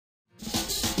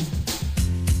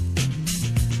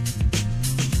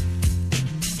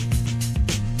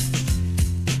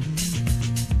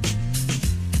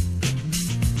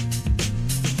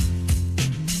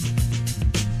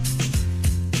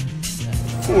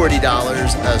$40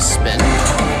 a spin.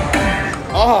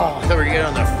 Oh, I thought we were getting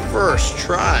on the first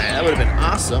try. That would have been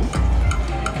awesome.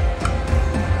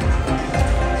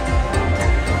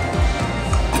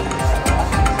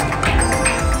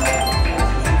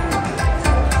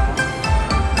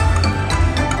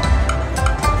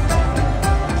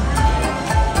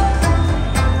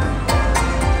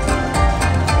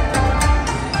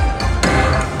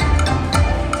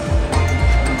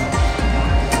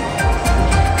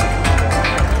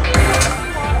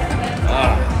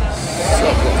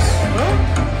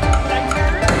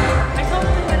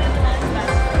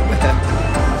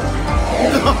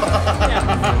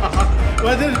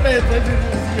 Well, I didn't pay attention to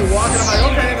you walking. I'm like,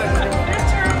 okay.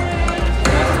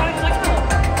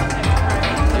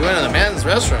 You went to the men's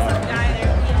restaurant.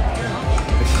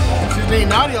 She's being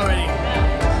naughty already.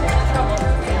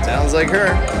 Sounds like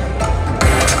her.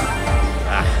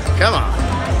 Ah, come on.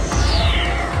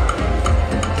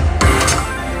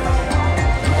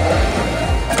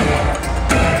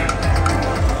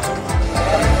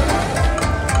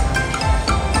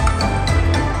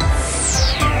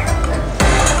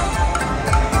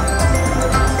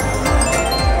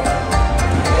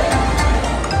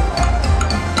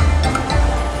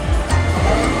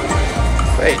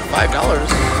 Wait, $5?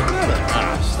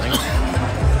 This thing.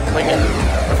 Like it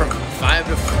from 5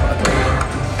 to 4.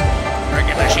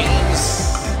 Freaking machines.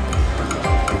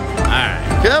 Alright,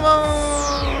 come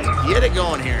on! Get it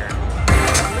going here.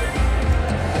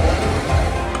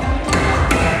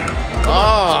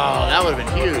 Oh, that would have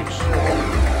been huge.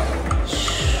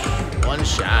 One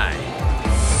shy.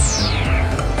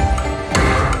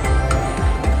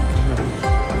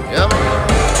 Come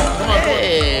on.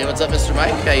 Hey, what's up, Mr.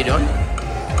 Mike? How you doing?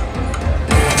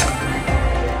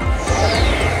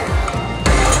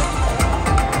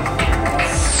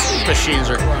 Machines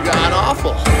are god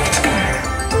awful. Look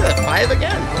at that, 5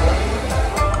 again.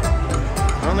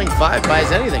 I don't think 5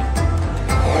 buys anything.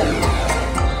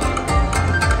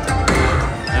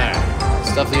 Alright,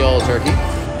 stuff the old turkey.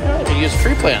 Yeah, you can use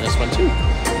free play on this one too.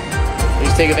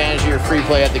 Please take advantage of your free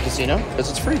play at the casino because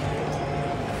it's free.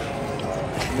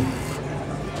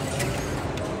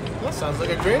 That sounds like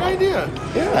a great idea.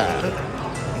 Yeah.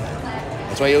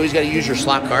 That's why you always got to use your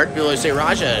slot card. People always say,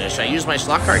 Raja, should I use my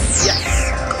slot card? Yes.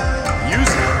 Use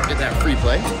it. Get that free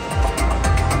play.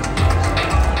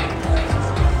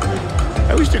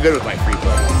 I always do good with my free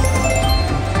play.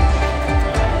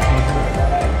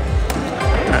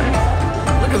 Alright.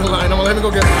 Look at the line. I'm gonna let him go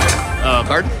get mine.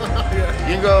 Card? Yeah.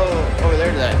 You can go over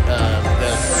there to that. The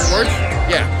rewards?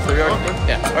 Yeah. So we are, Okay.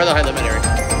 yeah. Or the high limit area.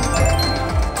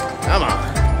 Come on.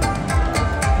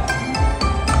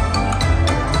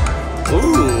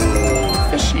 Ooh,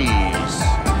 fishies.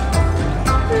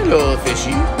 Hello,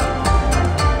 fishy.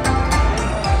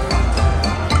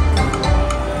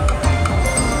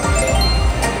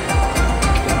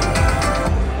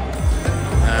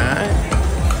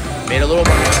 Made a little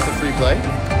money off the free play.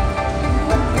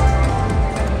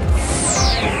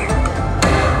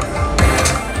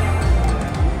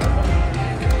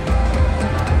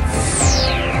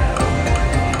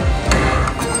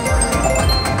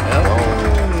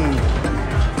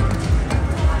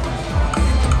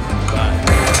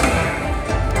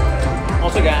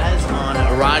 Also, guys, on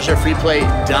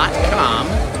RajaFreePlay.com,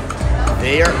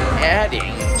 they are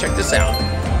adding, check this out,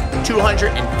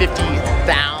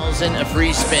 250,000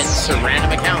 free spins to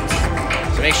random accounts.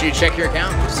 So make sure you check your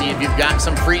account, see if you've got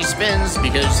some free spins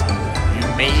because you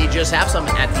may just have some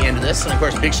at the end of this. And of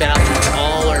course, big shout out to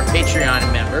all our Patreon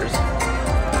members.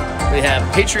 We have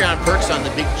Patreon perks on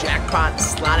the Big Jackpot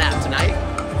slot app tonight,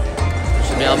 which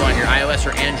is available on your iOS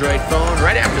or Android phone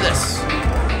right after this.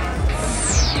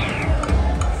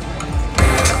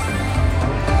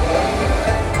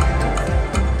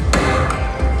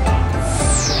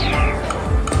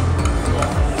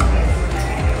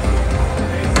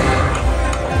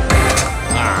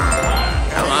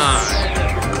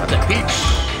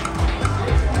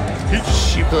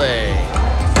 Peachy play.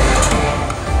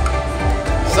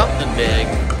 Something big.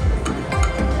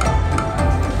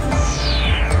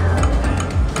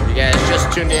 You guys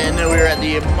just tuned in. We were at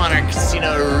the Monarch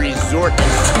Casino Resort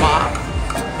and Spa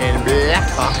in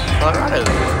Blackhawk, Colorado.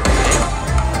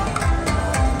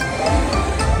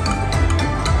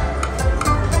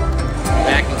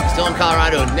 Still in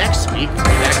Colorado next week.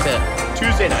 Back to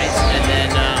Tuesday nights and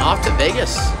then off to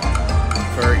Vegas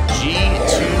for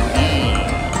G2E.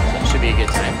 Should be a good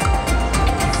time.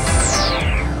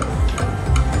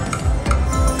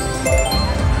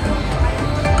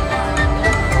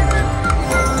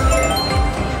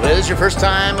 Well, if this is your first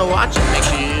time watching, make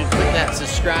sure you click that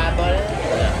subscribe button,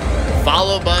 the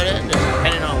follow button,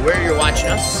 depending on where you're watching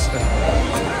us.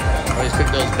 Always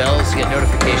click those bells to get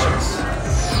notifications.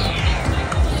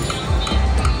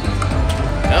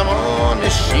 Come on,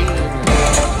 machine.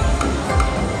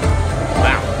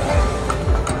 Wow.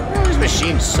 This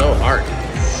machine's so hard.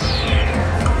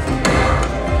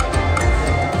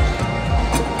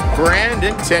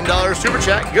 Brandon, $10 super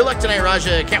chat. Good luck tonight,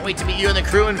 Raja. Can't wait to meet you and the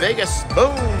crew in Vegas.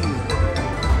 Boom.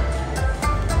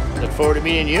 Look forward to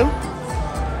meeting you.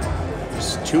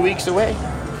 Just 2 weeks away.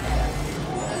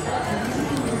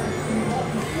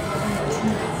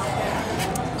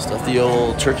 Stuff the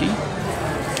old turkey.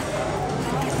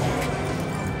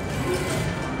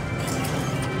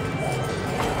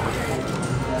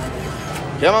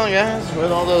 Come on, guys,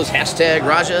 with all those hashtag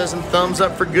Rajas and thumbs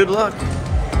up for good luck.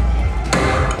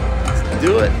 Let's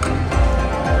do it.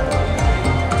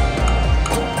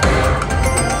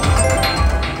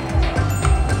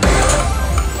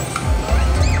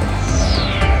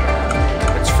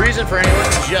 It's freezing for anyone.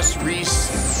 Just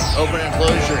open and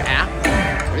close your app.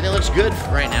 Everything looks good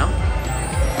right now.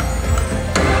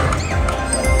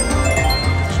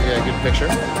 Show you a good picture.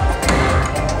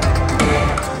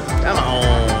 Come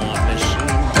on.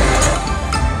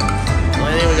 I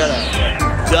think we got a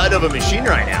dud of a machine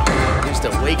right now. Just to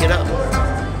wake it up.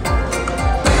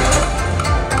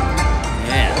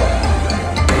 Man.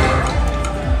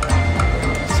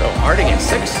 So hard to get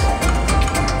 6.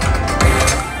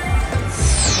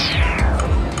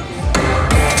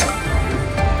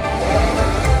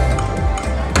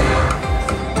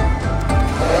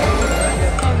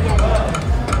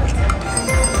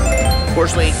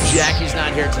 Unfortunately, Jackie's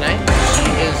not here tonight. She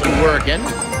is working.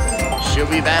 She'll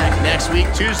be back next week,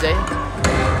 Tuesday.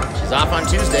 She's off on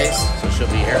Tuesdays, so she'll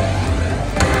be here.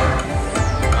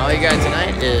 All you got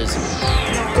tonight is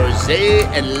Jose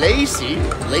and Lacey.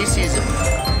 Lacey's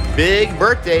big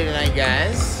birthday tonight,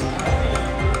 guys.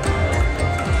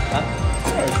 Oh,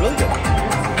 it's really good.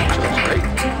 She looks great.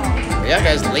 But yeah,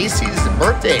 guys, Lacey's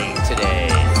birthday today.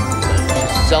 So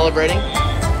she's celebrating.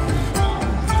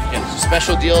 Got some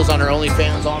special deals on her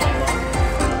OnlyFans all night long.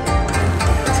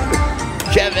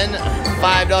 Kevin,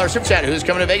 $5 super chat. Who's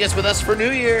coming to Vegas with us for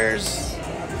New Year's?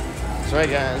 That's right,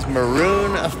 guys.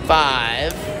 Maroon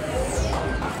 5.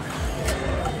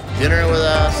 Dinner with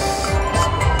us.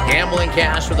 Gambling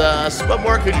cash with us. What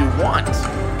more could you want?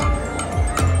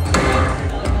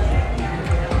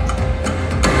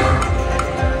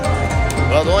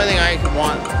 Well, the only thing I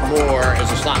want more is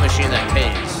a slot machine that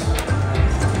pays.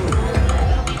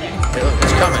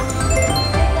 It's coming.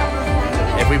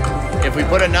 If we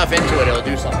put enough into it, it'll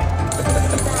do something.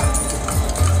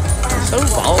 So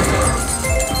volatile.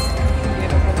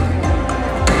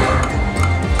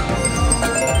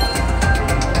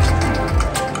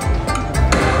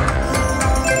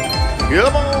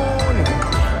 Come on!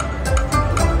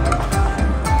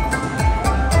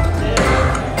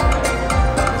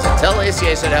 So tell Lacey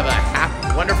I said have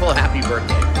a wonderful, happy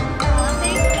birthday. Oh,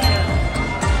 thank you.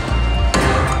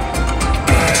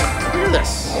 Look at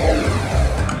this.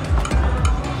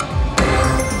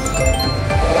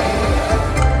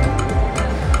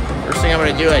 First thing I'm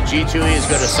going to do at G2E is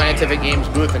go to Scientific Games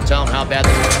booth and tell them how bad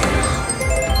this machine is.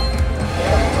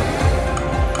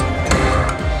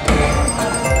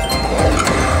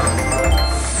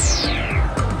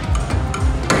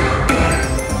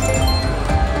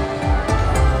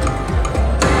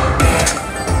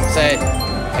 Say,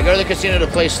 I go to the casino to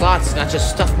play slots, not just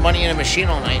stuff money in a machine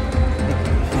all night.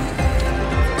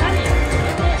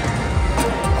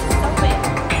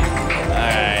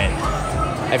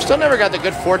 I've still never got the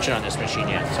good fortune on this machine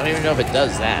yet, so I don't even know if it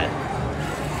does that.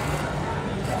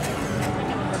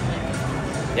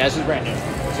 Yeah, this is brand new.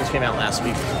 This just came out last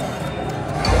week.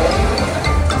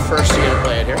 First to get to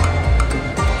play it here.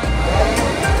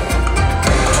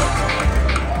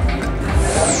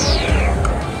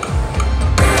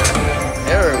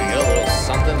 There we go, a little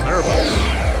something, 100 bucks.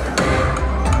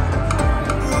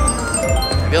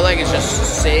 I feel like it's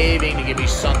just saving to give me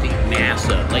something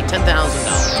massive, like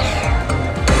 $10,000.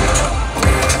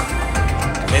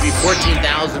 Maybe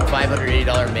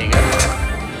 $14,580 mega.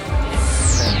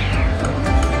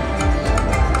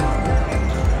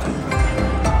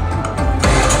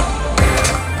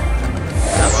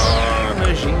 Come on,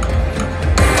 machine.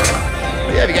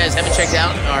 But yeah, if you guys haven't checked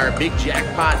out our Big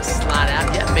Jackpot slot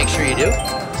app yet, make sure you do.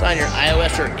 It's on your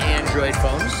iOS or Android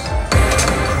phones.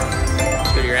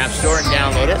 Just go to your app store and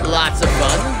download it. Lots of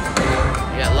fun.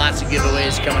 We got lots of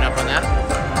giveaways coming up on that,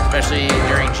 especially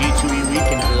during G2E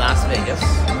week in Las Vegas.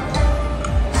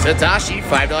 Satoshi,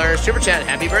 $5 super chat.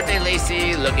 Happy birthday,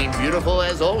 Lacey. Looking beautiful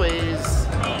as always.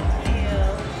 Thank you.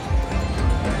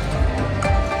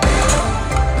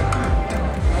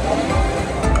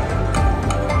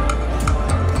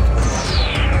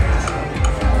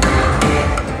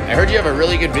 you have a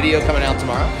really good video coming out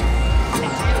tomorrow.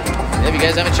 And if you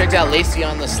guys haven't checked out Lacey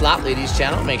on the Slot Ladies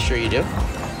channel, make sure you do.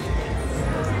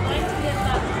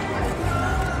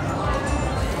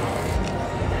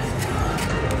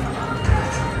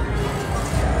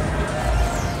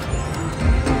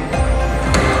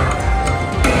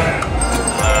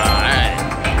 Alright.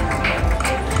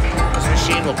 This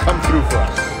machine will come through for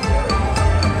us.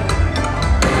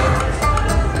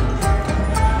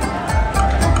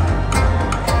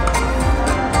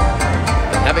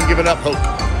 Haven't given up hope.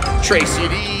 Tracy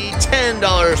D,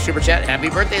 $10 super chat. Happy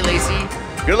birthday, Lacey.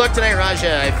 Good luck tonight,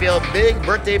 Raja. I feel big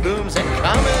birthday booms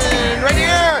incoming. Right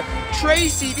here.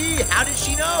 Tracy D, how did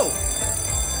she know?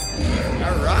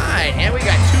 All right, and we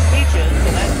got 2 peaches,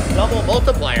 so that's double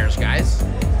multipliers, guys.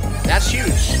 That's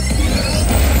huge.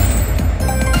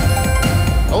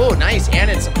 Oh, nice, and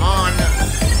it's on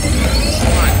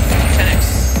 10x.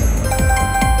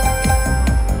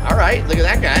 All right, look at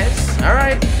that, guys. All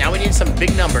right, now we need some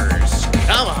big numbers.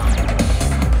 Come on.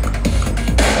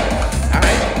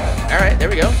 All right, there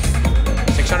we go.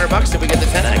 $600 if we get the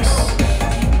 10x.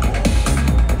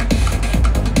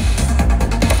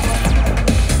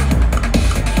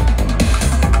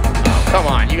 Oh, come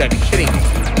on, you gotta be kidding me.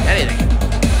 Anything.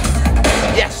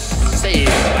 Yes,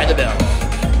 saved by the bell.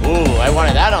 Ooh, I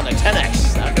wanted that on the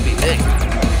 10x. That could be big.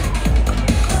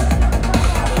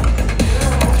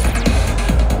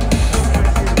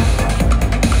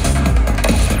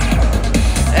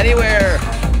 Anywhere.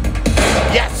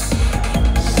 Yes.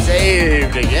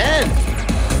 Saved again.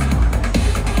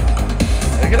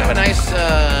 We could have a nice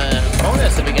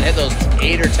bonus if we can hit those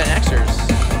 8 or 10 Xers.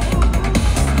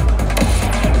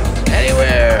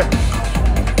 Anywhere.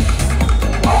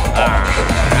 All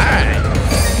right.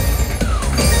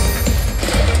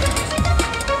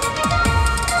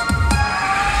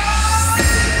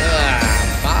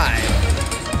 5.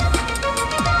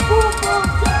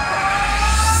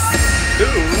 2.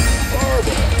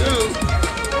 Horrible. 2.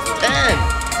 10.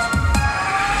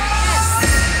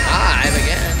 5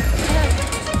 again.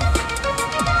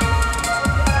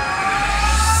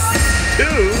 2.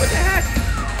 What the heck?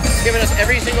 It's giving us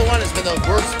every single one. It's been the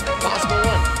worst possible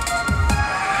one.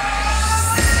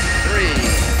 3.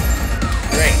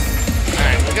 Great. All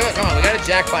right. Well, come on. We got a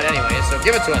jackpot anyway, so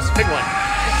give it to us. Big one.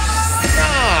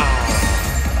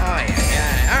 Oh,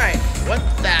 yeah. All right.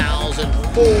 $1,400.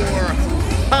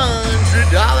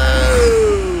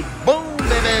 Boom,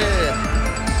 baby.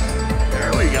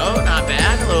 There we go. Not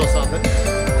bad. A little something. Look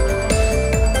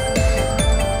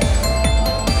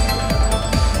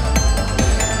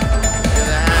at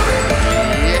that.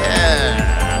 Yeah.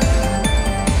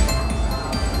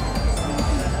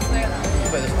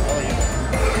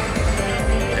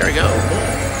 There we go.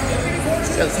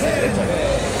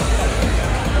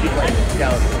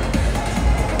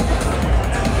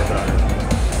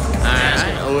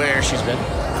 Alright, where she's been.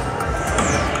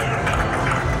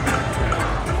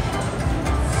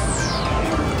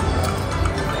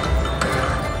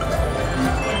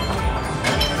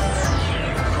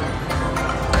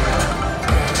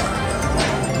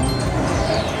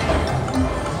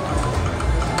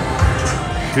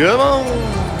 Come on.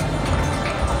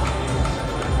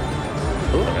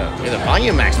 Ooh, get the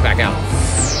volume max back out.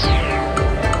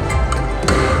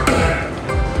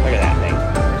 Look at that thing.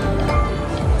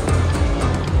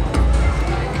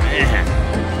 Yeah.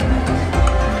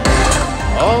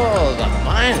 Oh, the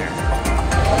minor.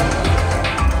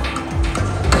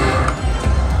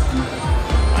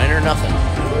 Minor nothing.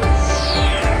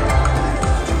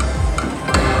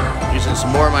 Using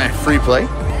some more of my free play.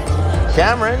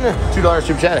 Cameron, $2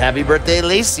 super chat. Happy birthday,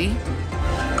 Lacey.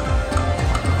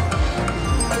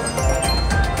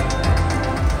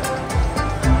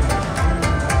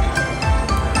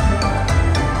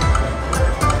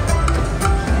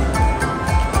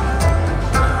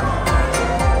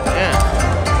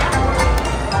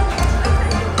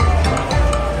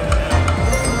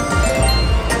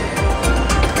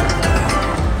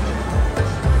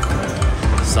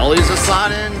 Sully's a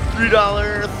slot in,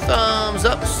 $3 thumbs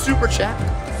up super chat.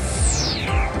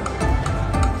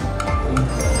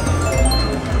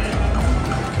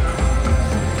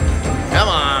 Come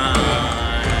on.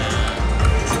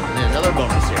 And another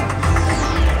bonus here.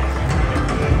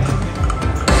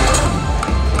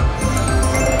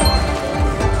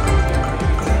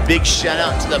 Big shout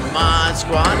out to the mod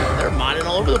squad. They're modding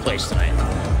all over the place tonight.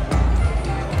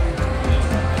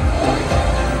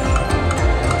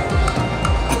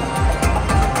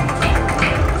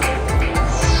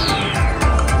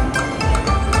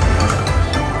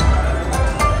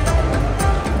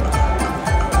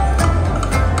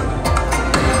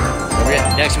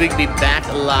 Next week, be back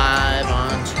live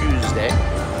on Tuesday.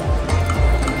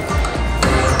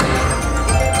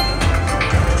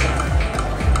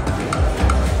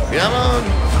 Come on.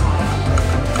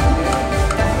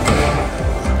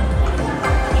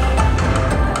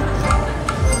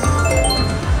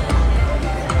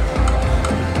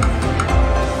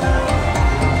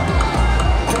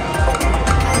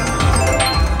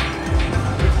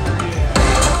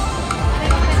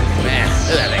 Man, look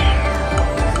at that thing.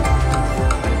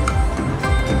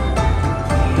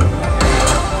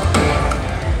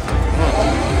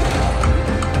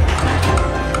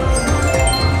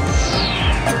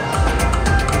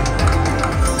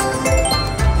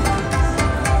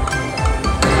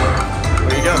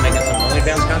 Making some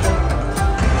OnlyFans content?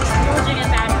 Indulging in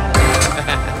bad habits.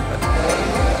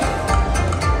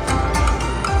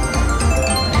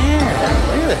 Man,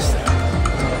 look at this thing.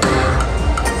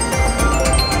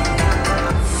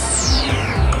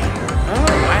 I don't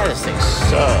know why this thing's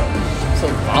so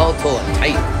volatile and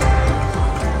tight.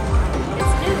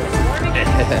 It's new. It's warming up.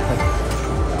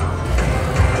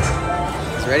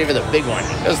 It's ready for the big one.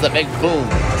 Here's the big boom.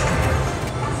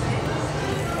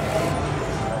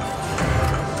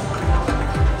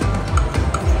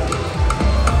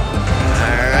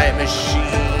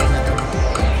 Machine.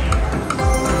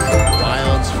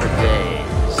 Wilds for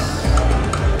days.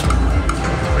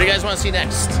 What do you guys want to see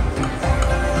next?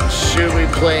 Should we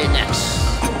play next?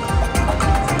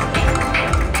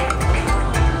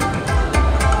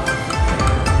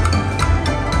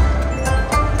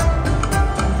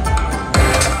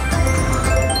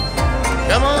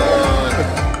 Come on!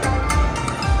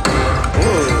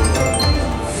 Ooh.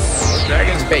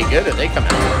 Dragons pay good if they come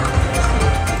out.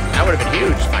 That would have been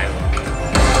huge, finally.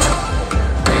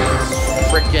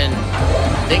 Frickin'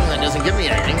 thing that doesn't give me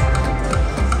anything.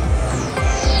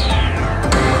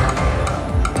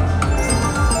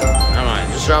 Come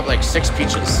on, just drop like 6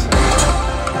 peaches.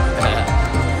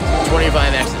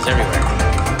 25 X's everywhere.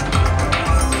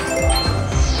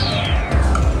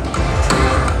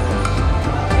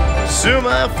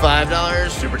 Suma, $5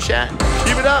 super chat.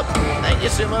 Keep it up. Thank you,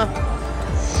 Suma.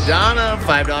 Donna,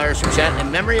 $5 super chat. In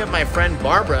memory of my friend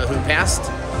Barbara, who passed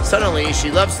suddenly,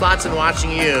 she loves slots and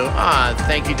watching you.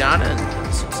 Thank you, Donna, and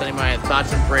sending my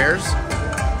thoughts and prayers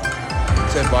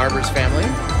to Barbara's family.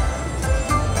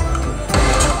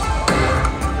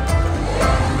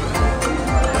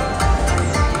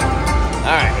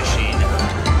 All right, machine.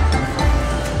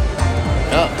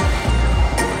 Oh.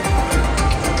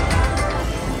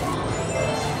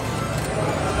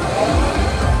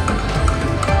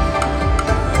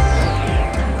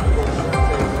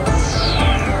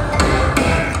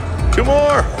 Two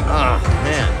more. Oh,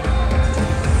 man.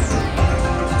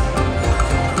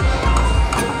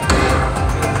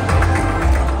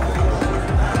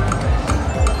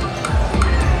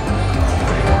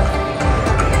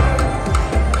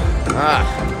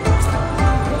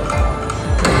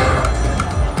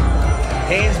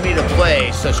 Pains me to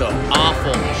play such an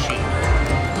awful machine.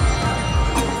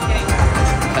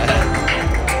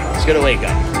 It's gonna wake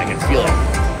up. I can feel it.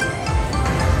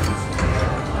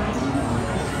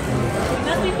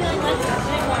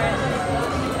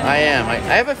 I am. I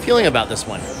have a feeling about this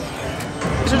one.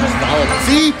 These are just volatile.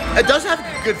 See? It does have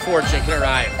good fortune can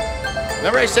arrive.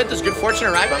 Remember I said does good fortune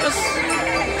arrive on this?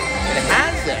 It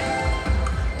has it.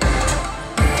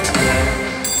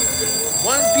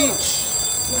 One peach.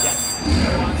 Yeah.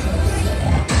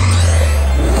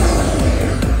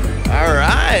 All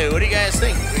right. What do you guys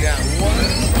think? We got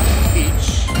one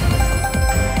peach.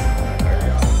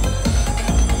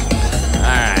 All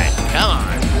right. Come on.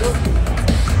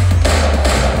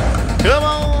 Come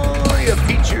on, you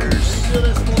peachers.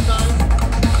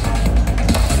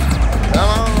 Come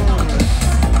on.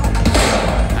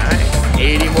 All right,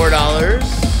 $80 more. All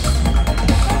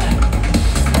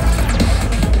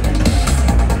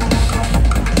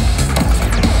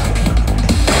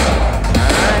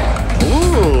right.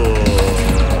 Ooh.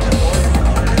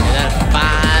 And that's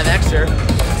 5 extra.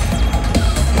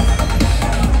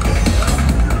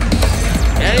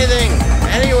 Anything,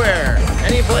 anywhere,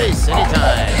 any place,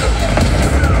 anytime.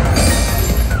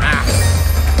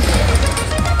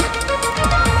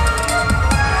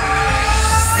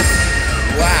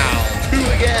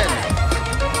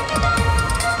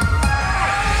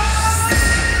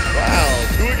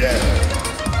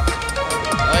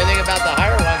 About the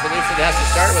higher ones, at least it has to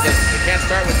start with it. It can't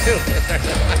start with 2.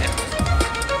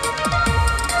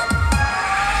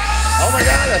 Oh my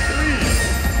god, a 3.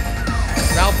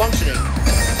 Malfunctioning.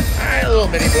 Alright, a little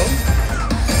mini boom.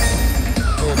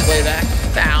 A little playback.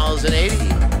 1,080.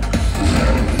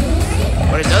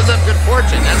 But it does have good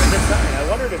fortune. That's a good sign. I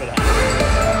wondered if it had.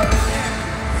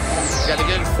 It's got a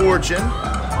good fortune.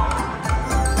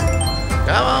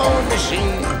 Come on,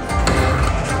 machine.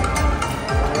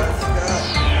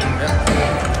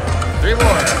 3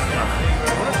 more.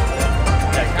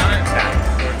 Yeah, count it.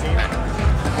 14.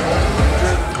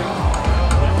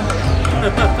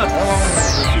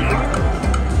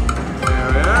 There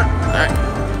we are. All right.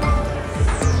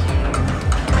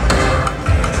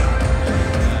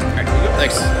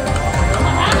 Thanks.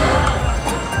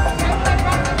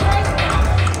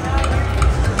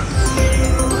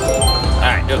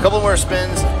 Alright, do a couple more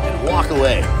spins and walk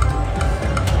away.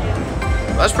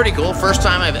 Well, that's pretty cool. First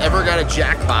time I've ever got a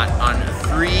jackpot on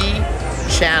 3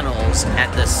 channels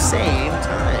at the same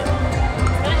time.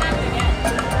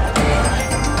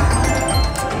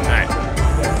 Alright.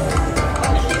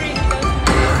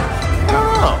 I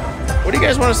don't know. What do you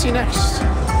guys want to see next?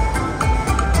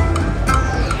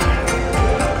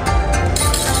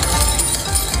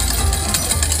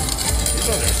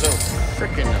 So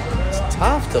freaking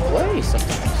tough to play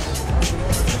sometimes.